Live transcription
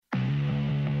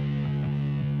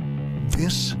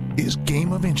This is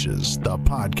Game of Inches, the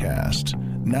podcast.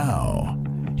 Now,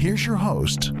 here's your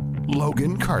host,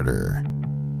 Logan Carter.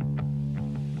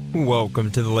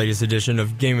 Welcome to the latest edition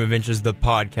of Game of Inches, the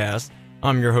podcast.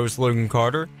 I'm your host, Logan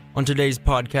Carter. On today's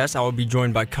podcast, I will be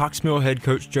joined by Cox Mill head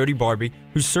coach Jody Barbee,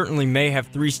 who certainly may have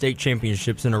 3 state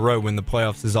championships in a row when the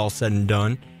playoffs is all said and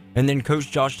done, and then Coach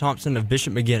Josh Thompson of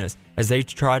Bishop McGuinness as they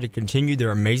try to continue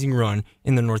their amazing run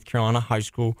in the North Carolina High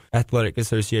School Athletic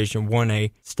Association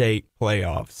 1A state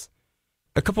playoffs.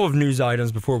 A couple of news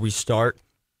items before we start.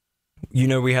 You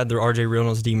know, we had the R.J.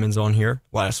 Reynolds Demons on here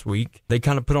last week. They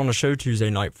kind of put on a show Tuesday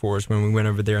night for us when we went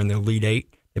over there in the Elite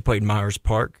Eight. They played Myers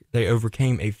Park. They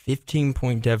overcame a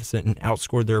 15-point deficit and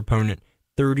outscored their opponent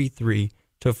 33-14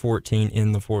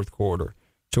 in the fourth quarter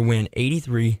to win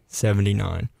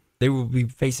 83-79. They will be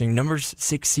facing number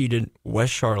 6 seeded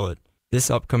West Charlotte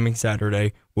this upcoming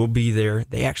Saturday. We'll be there.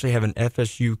 They actually have an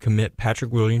FSU commit,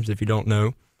 Patrick Williams, if you don't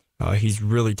know. He's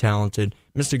really talented.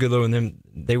 Mr. Goodlow and them,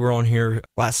 they were on here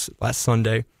last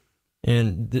Sunday,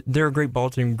 and they're a great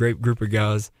ball team, great group of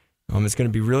guys. It's going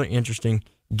to be a really interesting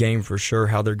game for sure,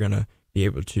 how they're going to be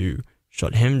able to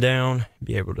shut him down,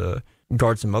 be able to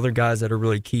guard some other guys that are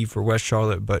really key for West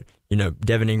Charlotte. But, you know,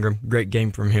 Devin Ingram, great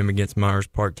game from him against Myers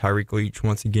Park. Tyreek Leach,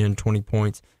 once again, 20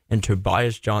 points. And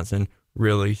Tobias Johnson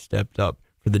really stepped up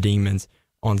for the Demons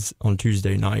on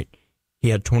Tuesday night. He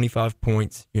had 25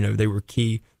 points. You know, they were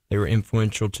key. They were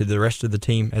influential to the rest of the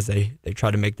team as they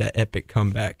tried to make that epic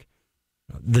comeback.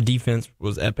 The defense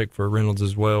was epic for Reynolds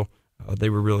as well. They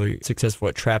were really successful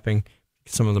at trapping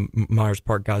some of the Myers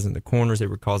Park guys in the corners. They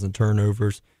were causing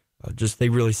turnovers. They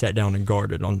really sat down and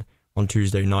guarded on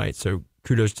Tuesday night. So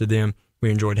kudos to them. We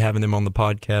enjoyed having them on the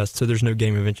podcast. So there's no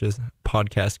Game of Inches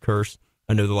podcast curse.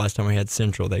 I know the last time we had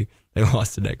Central, they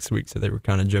lost the next week, so they were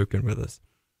kind of joking with us.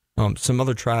 Some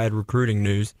other Triad recruiting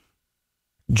news.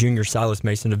 Junior Silas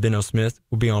Mason of Benno Smith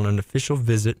will be on an official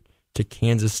visit to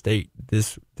Kansas State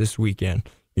this weekend.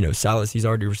 You know, Silas, he's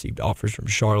already received offers from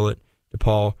Charlotte,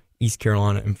 DePaul, East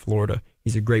Carolina, and Florida.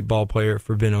 He's a great ball player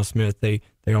for Benno Smith. They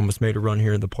almost made a run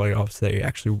here in the playoffs. They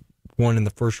actually won in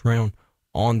the first round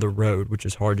on the road, which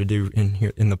is hard to do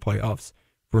in the playoffs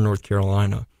for North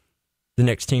Carolina. The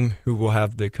next team who will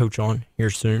have the coach on here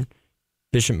soon,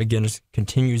 Bishop McGuinness,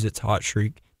 continues its hot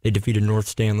streak. They defeated North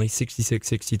Stanley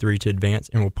 66-63 to advance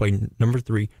and will play number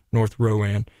 3 North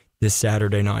Rowan this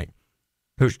Saturday night.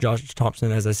 Coach Josh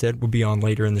Thompson, as I said, will be on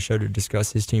later in the show to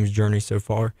discuss his team's journey so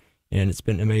far, and it's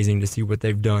been amazing to see what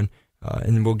they've done.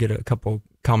 And we'll get a couple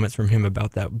comments from him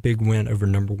about that big win over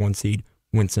number 1 seed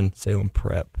Winston-Salem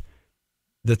Prep.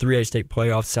 The 3A state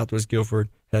playoffs, Southwest Guilford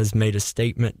has made a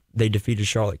statement. They defeated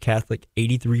Charlotte Catholic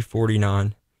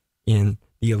 83-49 in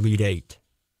the Elite Eight.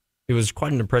 It was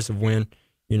quite an impressive win.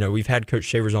 You know, we've had Coach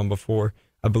Shavers on before.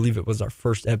 I believe it was our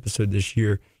first episode this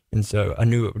year, and so I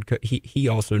knew it would. He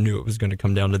also knew it was going to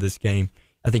come down to this game.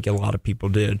 I think a lot of people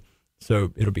did.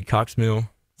 So it'll be Cox Mill,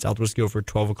 Southwest Guilford,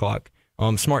 12 o'clock.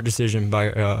 Smart decision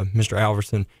by Mr.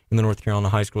 Alverson in the North Carolina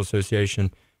High School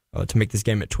Association to make this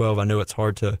game at 12. I know it's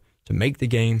hard to make the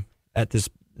game at this,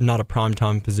 not a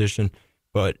primetime position,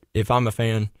 but if I'm a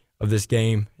fan of this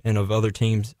game and of other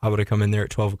teams, I would have come in there at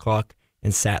 12 o'clock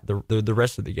and sat the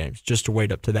rest of the games just to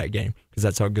wait up to that game because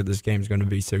that's how good this game is going to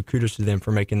be. So kudos to them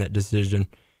for making that decision.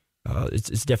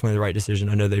 It's definitely the right decision.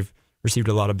 I know they've received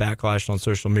a lot of backlash on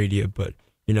social media, but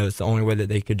you know it's the only way that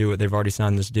they could do it. They've already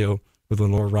signed this deal with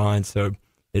Lenore Ryan, so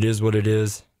it is what it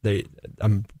is.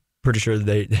 I'm pretty sure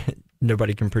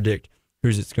nobody can predict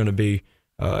whose it's going to be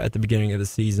at the beginning of the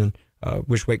season.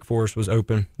 Wish Wake Forest was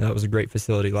open. That was a great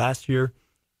facility last year,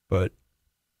 but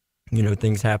you know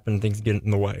things happen, things get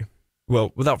in the way.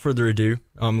 Well, without further ado,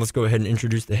 let's go ahead and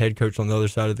introduce the head coach on the other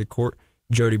side of the court,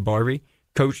 Jody Barbee.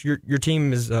 Coach, your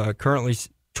team is currently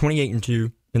 28-2,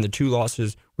 and the 2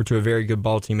 losses were to a very good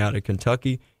ball team out of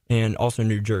Kentucky and also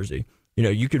New Jersey. You know,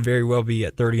 you could very well be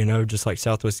at 30-0, just like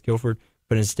Southwest Guilford,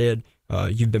 but instead,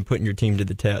 you've been putting your team to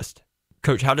the test.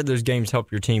 Coach, how did those games help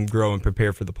your team grow and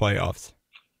prepare for the playoffs?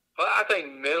 Well, I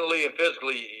think mentally and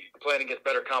physically, playing against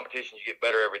better competition, you get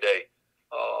better every day.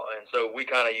 And so we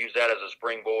kind of use that as a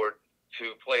springboard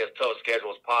to play as tough a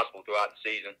schedule as possible throughout the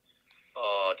season,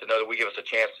 to know that we give us a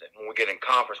chance. When we get in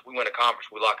conference, we win a conference,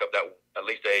 we lock up that at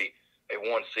least a 1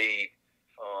 seed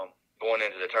going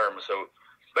into the tournament. So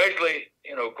basically,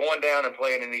 you know, going down and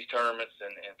playing in these tournaments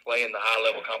and playing the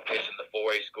high-level competition, the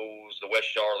 4A schools, the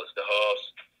West Charlottes, the Huffs,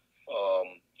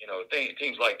 you know,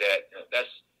 teams like that,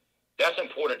 that's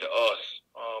important to us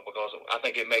because I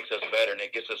think it makes us better and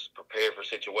it gets us prepared for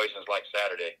situations like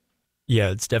Saturday.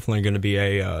 Yeah, it's definitely going to be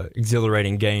a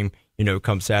exhilarating game, you know,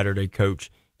 come Saturday, Coach.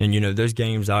 And, you know, those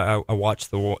games, I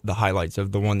watched the highlights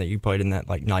of the one that you played in that,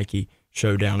 like, Nike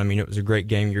showdown. I mean, it was a great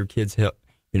game. Your kids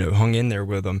hung in there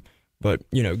with them. But,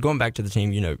 going back to the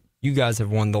team, you guys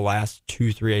have won the last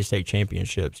 2 3A state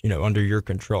championships, under your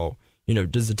control.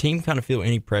 Does the team kind of feel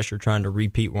any pressure trying to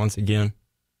repeat once again?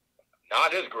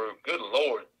 Not this group. Good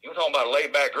Lord. You're talking about a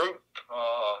laid-back group?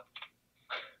 I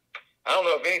don't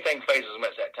know if anything phases them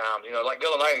at that time. Like the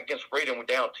other night against Freedom, we're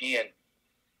down 10.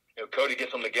 Cody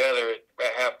gets them together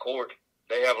at half court.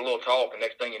 They have a little talk, and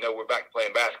next thing you know, we're back to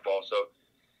playing basketball. So,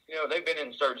 they've been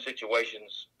in certain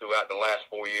situations throughout the last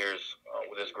 4 years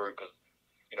with this group because,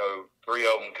 3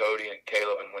 of them, Cody and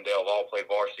Caleb and Wendell, have all played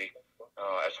varsity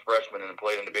as freshmen and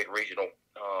played in the big regional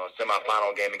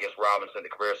semifinal game against Robinson at the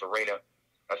Cabarrus Arena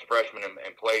as freshmen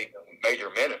and played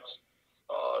major minutes.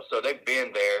 So they've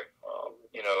been there.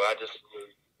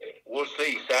 We'll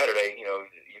see Saturday.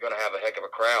 You're going to have a heck of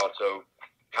a crowd. So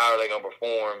how are they going to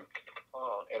perform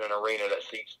in an arena that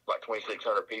seats like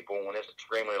 2,600 people when it's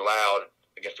extremely loud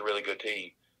against a really good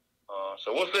team?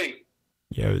 So we'll see.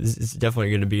 Yeah, it's definitely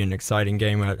going to be an exciting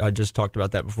game. I just talked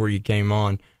about that before you came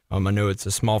on. I know it's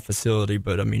a small facility,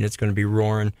 but, it's going to be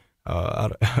roaring.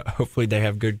 Hopefully they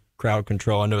have good crowd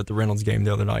control. I know at the Reynolds game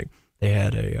the other night they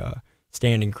had a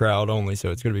standing crowd only,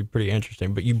 so it's going to be pretty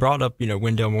interesting. But you brought up,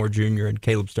 Wendell Moore Jr. and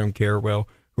Caleb Stone Carrawell,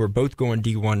 who are both going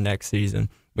D1 next season.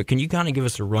 But can you kind of give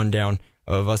us a rundown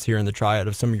of us here in the Triad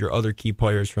of some of your other key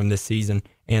players from this season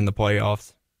and the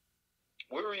playoffs?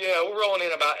 We're rolling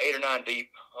in about 8 or 9 deep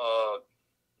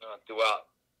throughout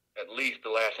at least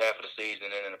the last half of the season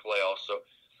and in the playoffs. So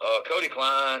Cody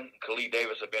Klein, Khalid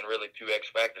Davis have been really 2 X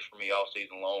factors for me all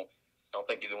season long. I don't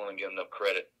think either one of them give enough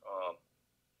credit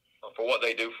for what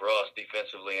they do for us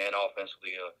defensively and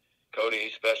offensively. Cody,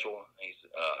 he's special. He's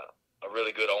a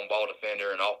really good on-ball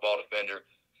defender and off-ball defender.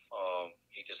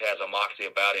 He just has a moxie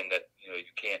about him that you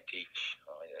can't teach.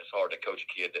 It's hard to coach a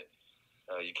kid that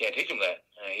you can't teach him that.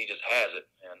 He just has it.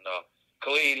 And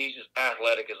Khalid, he's just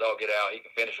athletic as all get out. He can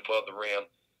finish above the rim.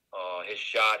 His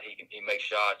shot, he makes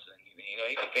shots, and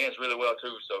he defends really well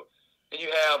too. So then you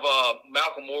have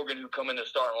Malcolm Morgan, who come in the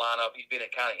starting lineup. He's been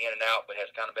kind of in and out, but has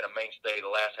kind of been a mainstay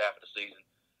the last half of the season.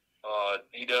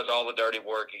 He does all the dirty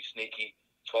work. He's sneaky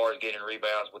as far as getting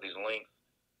rebounds with his length.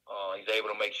 He's able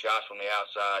to make shots from the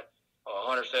outside.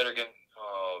 Hunter Sedergan,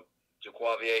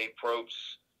 Jaquavier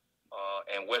Probst,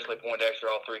 and Wesley Poindexter,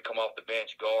 all 3 come off the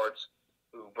bench guards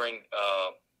who bring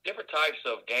different types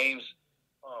of games.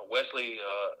 Wesley,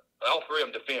 all 3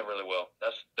 of them defend really well.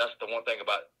 That's the one thing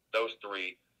about those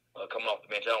 3 coming off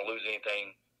the bench. I don't lose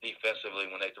anything defensively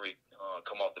when they 3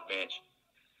 come off the bench.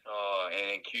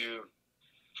 And Q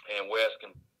and Wes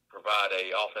can provide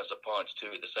a offensive punch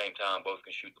too at the same time. Both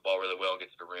can shoot the ball really well and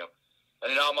get to the rim.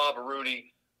 And then Alma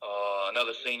Barudi,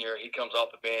 another senior, he comes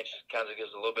off the bench, kind of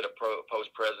gives a little bit of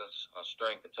post presence,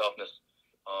 strength and toughness,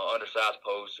 undersized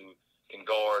post who can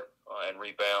guard and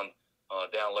rebound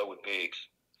down low with bigs.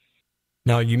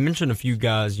 Now, you mentioned a few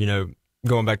guys,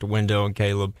 going back to Wendell and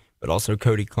Caleb, but also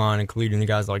Cody Klein and Khalid and the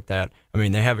guys like that. I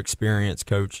mean, they have experience,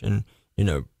 Coach, and,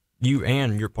 you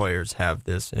and your players have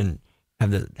this and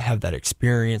have that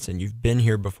experience, and you've been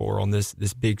here before on this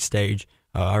big stage.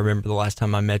 I remember the last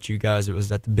time I met you guys, it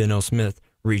was at the Ben L. Smith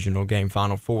regional game,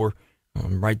 Final Four,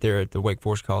 right there at the Wake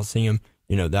Forest Coliseum.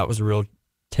 That was a real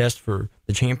test for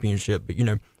the championship. But,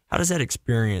 how does that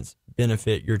experience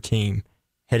benefit your team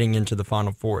heading into the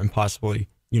Final Four and possibly,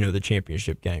 the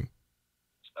championship game?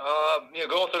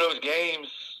 Going through those games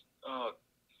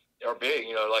are big.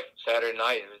 Like Saturday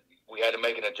night, we had to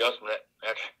make an adjustment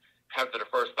after the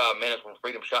first 5 minutes when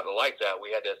Freedom shot the lights out.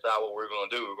 We had to decide what we were going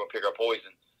to do. We were going to pick our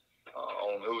poison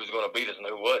on who was going to beat us and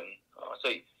who wouldn't.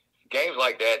 So games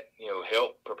like that,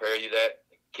 help prepare you that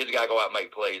kids got to go out and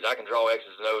make plays. I can draw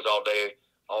X's and O's all day,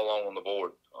 all along on the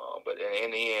board. But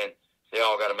in the end, they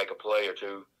all got to make a play or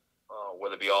two,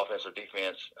 whether it be offense or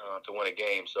defense, to win a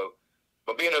game. So,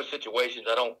 but being in those situations,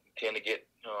 I don't tend to get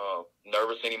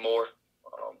nervous anymore.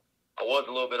 I was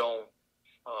a little bit on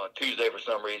Tuesday for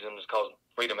some reason, just because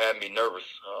Freedom had me nervous,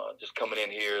 just coming in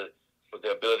here with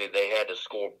the ability they had to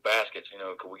score baskets,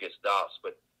 could we get stops.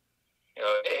 But,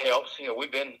 it helps.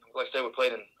 We've been, like I said, we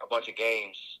played in a bunch of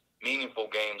games, meaningful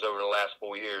games over the last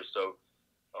 4 years. So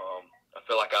I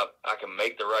feel like I can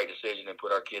make the right decision and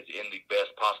put our kids in the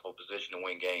best possible position to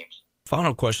win games.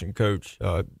 Final question, Coach.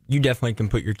 You definitely can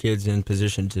put your kids in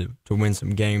position to win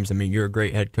some games. I mean, you're a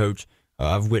great head coach.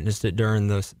 I've witnessed it during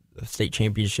the state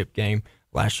championship game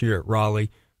last year at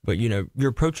Raleigh. But, you're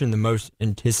approaching the most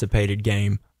anticipated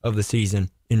game of the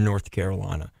season in North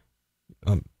Carolina.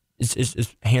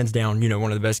 It's hands down,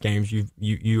 one of the best games.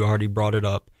 You already brought it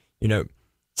up.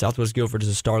 Southwest Guilford is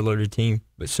a star-loaded team,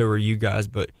 but so are you guys.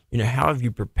 But, how have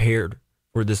you prepared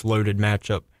for this loaded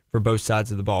matchup for both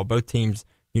sides of the ball. Both teams,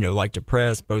 like to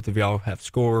press. Both of y'all have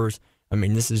scorers. I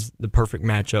mean, this is the perfect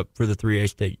matchup for the 3A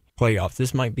state playoffs.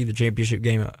 This might be the championship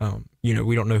game.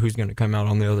 We don't know who's going to come out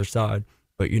on the other side,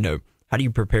 but how do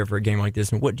you prepare for a game like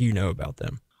this, and what do you know about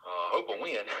them? Hope and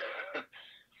win.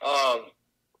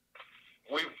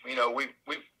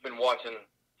 We've been watching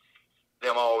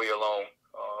them all year long.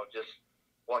 Just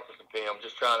watching some film,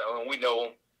 just trying to. We know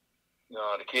them.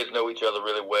 The kids know each other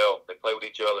really well. They play with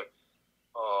each other.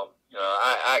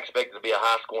 I expect it to be a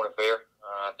high-scoring affair.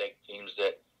 I think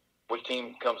which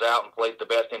team comes out and plays the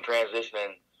best in transition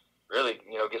and really,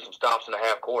 get some stops in the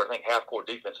half court. I think half-court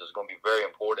defense is going to be very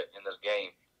important in this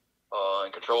game.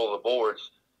 And control of the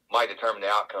boards might determine the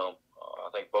outcome. I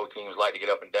think both teams like to get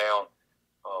up and down,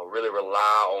 really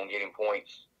rely on getting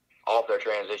points off their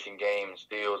transition game,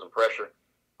 steals, and pressure.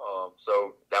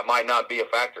 So that might not be a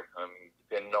factor. I mean,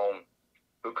 depending on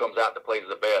who comes out that plays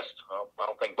the best. I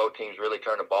don't think both teams really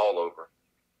turn the ball over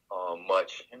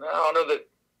much. And I don't know that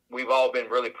we've all been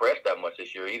really pressed that much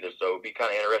this year either, so it'd be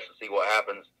kind of interesting to see what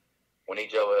happens when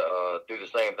each of us do the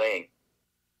same thing.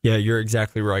 Yeah, you're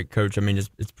exactly right, Coach. I mean,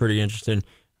 it's pretty interesting.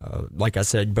 Like I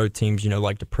said, both teams,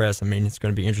 like to press. I mean, it's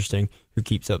going to be interesting who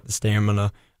keeps up the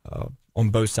stamina on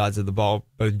both sides of the ball,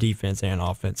 both defense and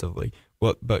offensively.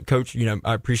 Well, but, Coach,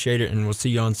 I appreciate it, and we'll see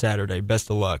you on Saturday.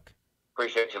 Best of luck.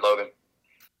 Appreciate you, Logan.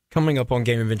 Coming up on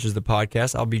Game Adventures, the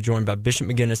podcast, I'll be joined by Bishop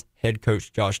McGuinness head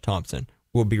coach Josh Thompson.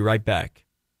 We'll be right back.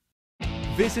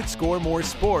 Visit Score More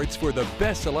Sports for the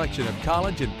best selection of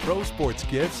college and pro sports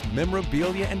gifts,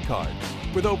 memorabilia, and cards.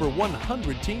 With over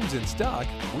 100 teams in stock,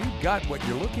 we've got what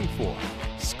you're looking for.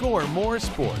 Score More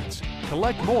Sports.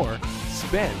 Collect more,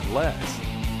 spend less.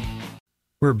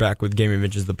 We're back with Game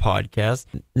Adventures, the podcast.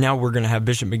 Now we're going to have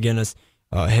Bishop McGuinness,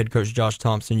 head coach Josh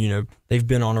Thompson. They've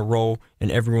been on a roll,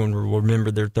 and everyone will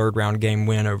remember their third-round game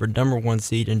win over number 1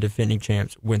 seed and defending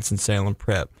champs Winston-Salem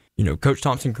Prep. Coach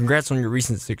Thompson, congrats on your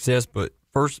recent success, but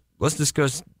first, let's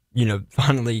discuss,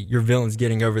 finally your Villains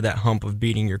getting over that hump of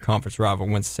beating your conference rival,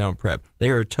 Winston-Salem Prep. They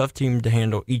are a tough team to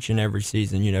handle each and every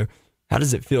season. How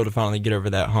does it feel to finally get over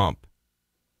that hump?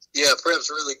 Yeah, Prep's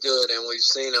really good, and we've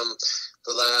seen them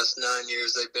the last 9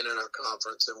 years they've been in our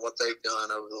conference, and what they've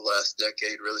done over the last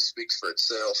decade really speaks for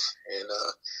itself. And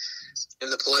in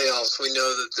the playoffs, we know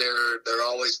that they're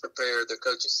always prepared. Their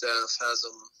coaching staff has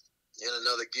them in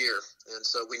another gear, and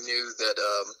so we knew that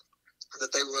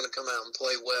they were going to come out and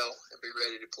play well and be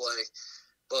ready to play.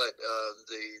 But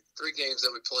the 3 games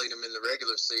that we played them in the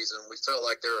regular season, we felt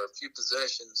like there were a few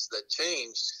possessions that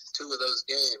changed 2 of those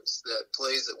games, that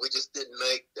plays that we just didn't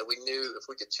make, that we knew if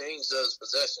we could change those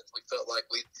possessions, we felt like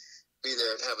we'd be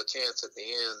there and have a chance at the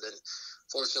end. And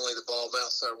fortunately, the ball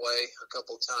bounced our way a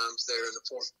couple of times there in the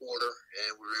fourth quarter,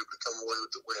 and we were able to come away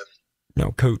with the win.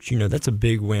 Now, Coach, that's a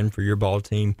big win for your ball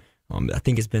team. I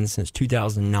think it's been since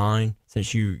 2009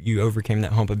 since you overcame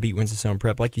that hump and beat Winston-Salem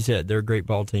Prep. Like you said, they're a great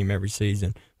ball team every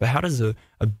season. But how does a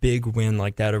big win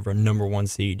like that over a number 1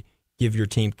 seed give your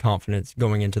team confidence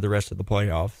going into the rest of the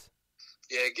playoffs?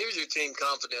 Yeah, it gives your team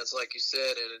confidence, like you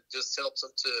said, and it just helps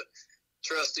them to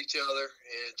trust each other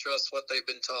and trust what they've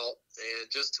been taught,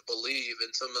 and just to believe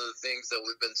in some of the things that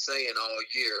we've been saying all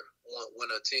year. When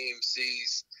a team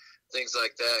sees things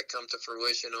like that come to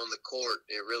fruition on the court,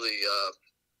 it really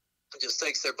just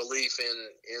takes their belief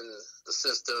in the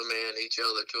system and each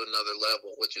other to another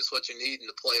level, which is what you need in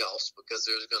the playoffs, because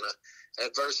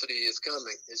adversity is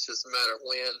coming. It's just a matter of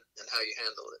when and how you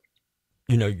handle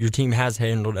it. Your team has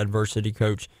handled adversity,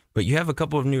 Coach, but you have a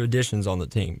couple of new additions on the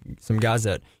team. Some guys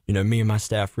that, me and my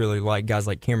staff really like, guys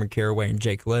like Cameron Caraway and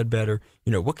Jake Ledbetter.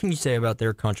 What can you say about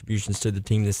their contributions to the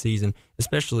team this season,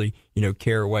 especially,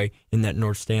 Caraway in that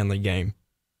North Stanley game?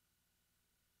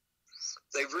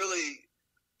 They've really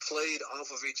played off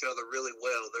of each other really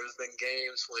well. There's been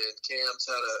games when Cam's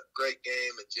had a great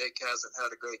game and Jake hasn't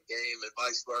had a great game, and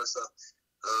vice versa.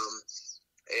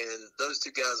 And those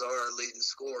 2 guys are our leading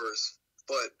scorers.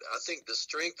 But I think the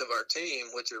strength of our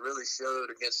team, which it really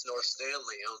showed against North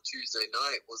Stanley on Tuesday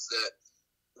night, was that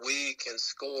we can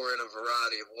score in a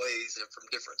variety of ways and from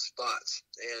different spots.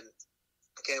 And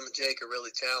Cam and Jake are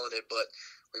really talented, but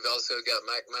we've also got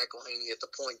Mac McElhaney at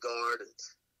the point guard, and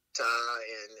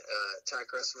Ty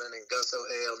Cressman and Gus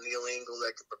O'Hale, Neil Engel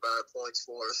that can provide points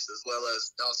for us, as well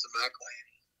as Dawson McElhaney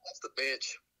off the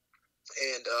bench.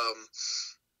 And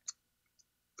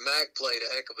Mac played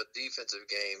a heck of a defensive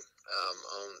game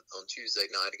on Tuesday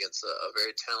night against a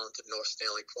very talented North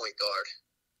Stanley point guard.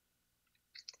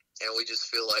 And we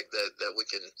just feel like that we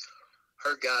can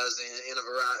hurt guys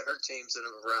hurt teams in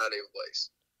a variety of ways.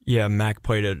 Yeah, Mac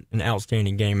played an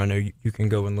outstanding game. I know you can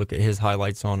go and look at his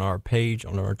highlights on our page,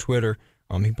 on our Twitter.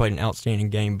 He played an outstanding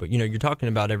game. But, you're talking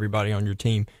about everybody on your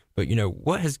team. But,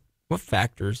 what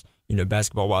factors,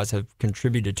 basketball-wise, have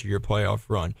contributed to your playoff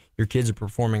run? Your kids are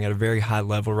performing at a very high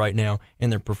level right now,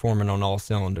 and they're performing on all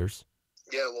cylinders.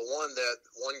 Yeah, well,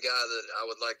 one guy that I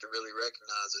would like to really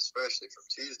recognize, especially from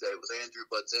Tuesday, was Andrew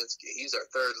Budzinski. He's our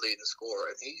third leading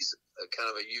scorer, and he's a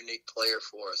kind of a unique player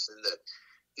for us in that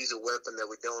he's a weapon that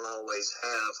we don't always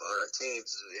have on our teams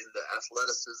in the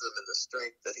athleticism and the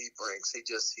strength that he brings. He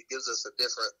gives us a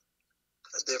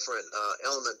different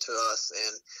element to us,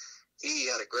 and he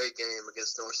had a great game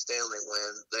against North Stanley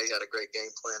when they had a great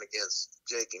game plan against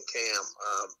Jake and Cam.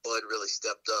 Bud really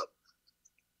stepped up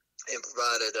and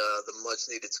provided the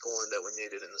much-needed scoring that we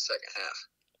needed in the second half.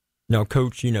 Now,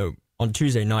 Coach, on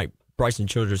Tuesday night, Bryson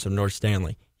Childress of North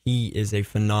Stanley, he is a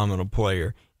phenomenal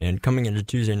player. And coming into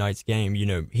Tuesday night's game,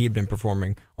 he had been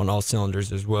performing on all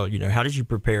cylinders as well. How did you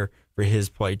prepare for his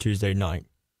play Tuesday night?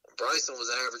 Bryson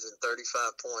was averaging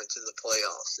 35 points in the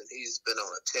playoffs, and he's been on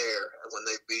a tear when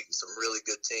they've beaten some really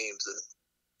good teams. And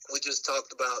we just talked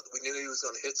about, we knew he was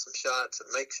going to hit some shots and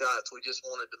make shots. We just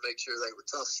wanted to make sure they were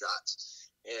tough shots.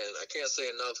 And I can't say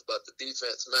enough about the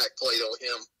defense Mac played on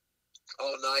him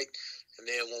all night. And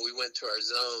then when we went to our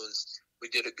zones, we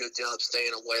did a good job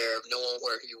staying aware of knowing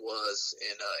where he was.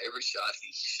 And every shot he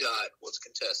shot was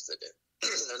contested.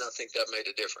 And I think that made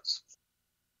a difference.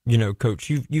 Coach,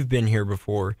 you've been here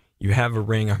before. You have a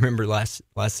ring. I remember last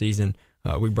season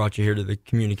we brought you here to the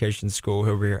communications school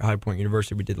over here at High Point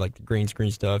University. We did like the green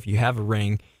screen stuff. You have a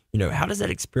ring. How does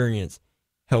that experience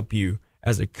help you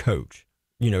as a coach?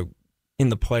 In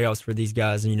the playoffs for these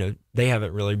guys, and they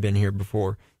haven't really been here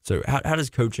before. So how does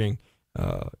coaching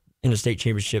in a state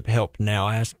championship help now?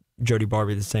 I asked Jody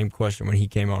Barbie the same question when he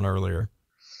came on earlier.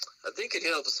 I think it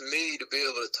helps me to be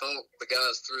able to talk the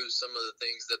guys through some of the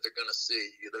things that they're going to see.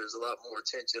 There's a lot more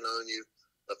attention on you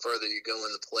the further you go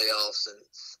in the playoffs, and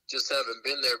just having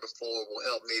been there before will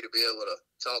help me to be able to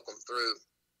talk them through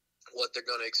what they're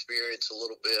going to experience a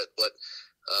little bit. But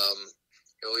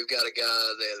we've got a guy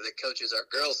that coaches our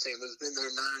girls team who's been there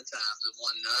 9 times and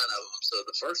won 9 of them. So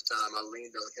the first time I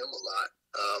leaned on him a lot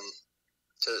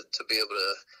to be able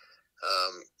to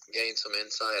gain some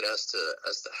insight as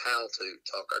to how to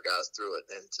talk our guys through it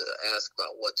and to ask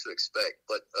about what to expect.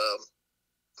 But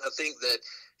I think that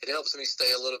it helps me stay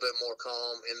a little bit more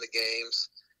calm in the games,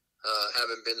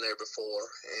 having been there before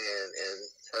and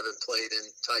having played in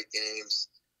tight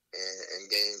games and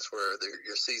games where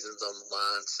your season's on the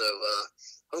line. So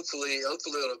hopefully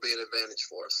it'll be an advantage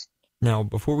for us. Now,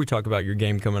 before we talk about your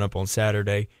game coming up on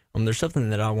Saturday, there's something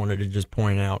that I wanted to just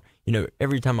point out.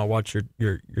 Every time I watch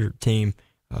your team,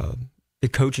 the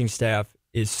coaching staff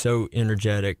is so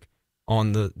energetic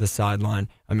on the sideline.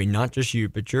 I mean, not just you,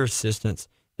 but your assistants.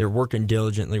 They're working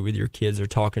diligently with your kids. They're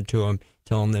talking to them,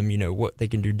 telling them, what they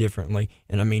can do differently.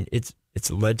 And, I mean, it's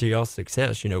led to y'all's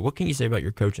success. What can you say about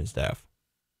your coaching staff?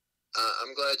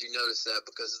 I'm glad you noticed that,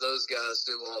 because those guys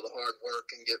do all the hard work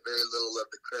and get very little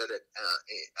of the credit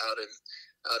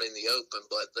out in the open.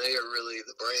 But they are really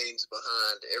the brains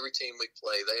behind every team we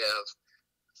play. They have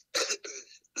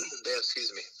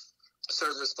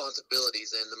certain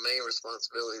responsibilities, and the main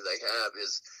responsibility they have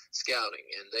is scouting.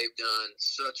 And they've done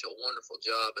such a wonderful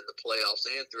job in the playoffs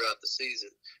and throughout the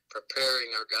season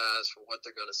preparing our guys for what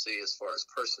they're going to see as far as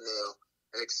personnel,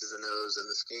 X's and O's, and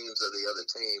the schemes of the other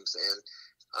teams. And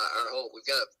we've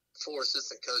got 4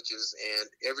 assistant coaches, and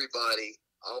everybody,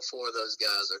 all 4 of those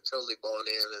guys are totally bought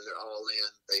in, and they're all in.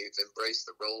 They've embraced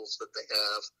the roles that they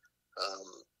have.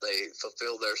 They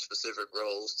fulfill their specific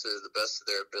roles to the best of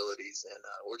their abilities, and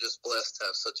we're just blessed to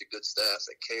have such a good staff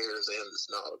that cares and is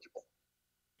knowledgeable.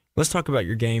 Let's talk about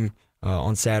your game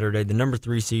on Saturday, the number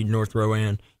 3 seed North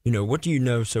Rowan. What do you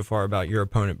know so far about your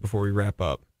opponent before we wrap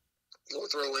up?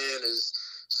 North Rowan is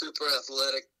super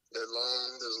athletic. They're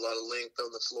long. There's a lot of length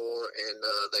on the floor, and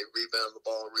they rebound the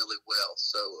ball really well.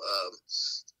 So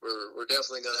we're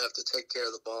definitely going to have to take care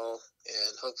of the ball,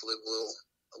 and hopefully we'll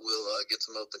get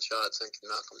some open shots and can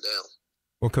knock them down.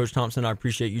 Well, Coach Thompson, I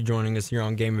appreciate you joining us here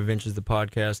on Game of Inches, the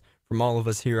podcast. From all of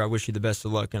us here, I wish you the best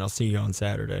of luck, and I'll see you on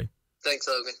Saturday. Thanks,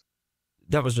 Hogan.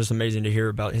 That was just amazing to hear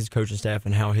about his coaching staff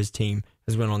and how his team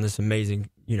has went on this amazing,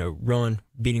 run,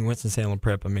 beating Winston-Salem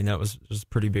Prep. I mean, that was just a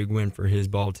pretty big win for his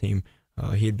ball team.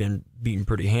 He had been beaten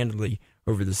pretty handily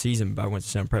over the season by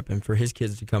Winston-Salem Prep, and for his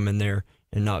kids to come in there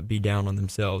and not be down on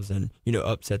themselves and,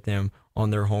 upset them on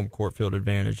their home court field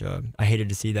advantage. I hated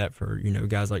to see that for,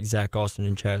 guys like Zach Austin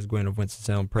and Chaz Gwynn of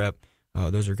Winston-Salem Prep.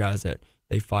 Those are guys that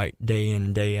they fight day in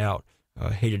and day out.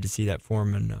 Hated to see that for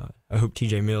him, and I hope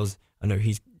TJ Mills, I know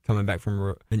he's coming back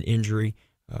from an injury.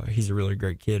 He's a really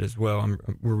great kid as well.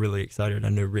 We're really excited. I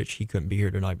know Rich, he couldn't be here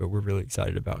tonight, but we're really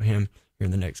excited about him here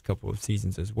in the next couple of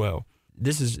seasons as well.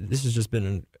 This has just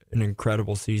been an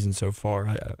incredible season so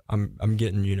far. I'm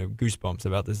getting goosebumps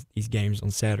about these games on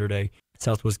Saturday.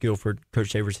 Southwest Guilford, Coach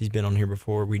Shavers, he's been on here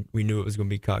before. We knew it was going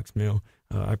to be Cox Mill.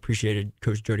 I appreciated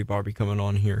Coach Jody Barbie coming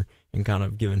on here and kind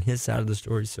of giving his side of the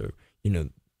story. So the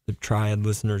Triad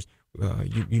listeners,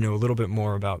 you know a little bit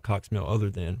more about Cox Mill other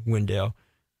than Wendell.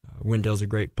 Wendell's a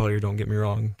great player, don't get me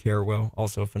wrong. Carrawell,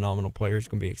 also a phenomenal player. It's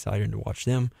going to be exciting to watch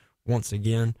them once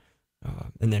again.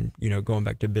 And then, going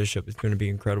back to Bishop, it's going to be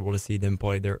incredible to see them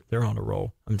play. They're on a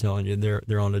roll. I'm telling you,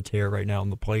 they're on a tear right now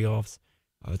in the playoffs.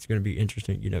 It's going to be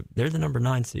interesting. They're the number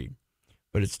 9 seed,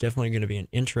 but it's definitely going to be an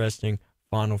interesting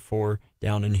Final Four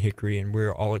down in Hickory, and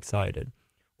we're all excited.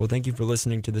 Well, thank you for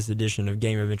listening to this edition of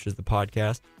Game of Inches, the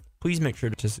podcast. Please make sure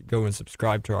to just go and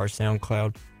subscribe to our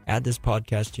SoundCloud, add this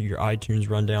podcast to your iTunes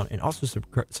rundown, and also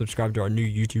subscribe to our new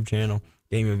YouTube channel,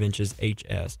 Game of Inches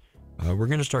HS. We're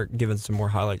going to start giving some more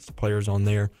highlights to players on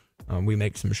there. We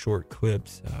make some short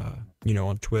clips,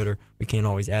 on Twitter. We can't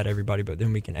always add everybody, but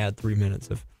then we can add 3 minutes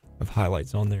of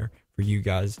highlights on there for you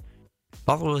guys.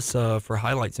 Follow us for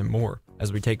highlights and more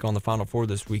as we take on the Final Four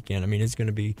this weekend. I mean, it's going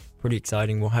to be pretty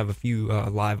exciting. We'll have a few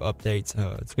live updates.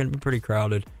 It's going to be pretty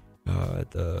crowded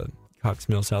at the Cox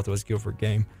Mill Southwest Guilford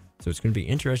game. So it's going to be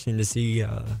interesting to see,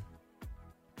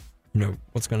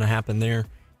 what's going to happen there.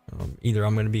 Either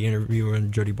I'm going to be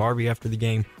interviewing Jody Barbie after the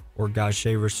game or Guy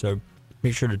Shavers. So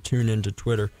make sure to tune into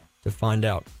Twitter to find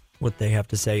out what they have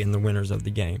to say in the winners of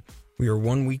the game. We are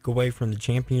 1 week away from the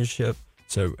championship.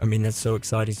 So, that's so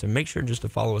exciting. So make sure just to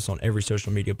follow us on every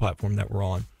social media platform that we're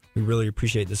on. We really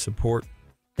appreciate the support.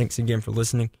 Thanks again for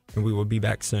listening, and we will be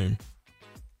back soon.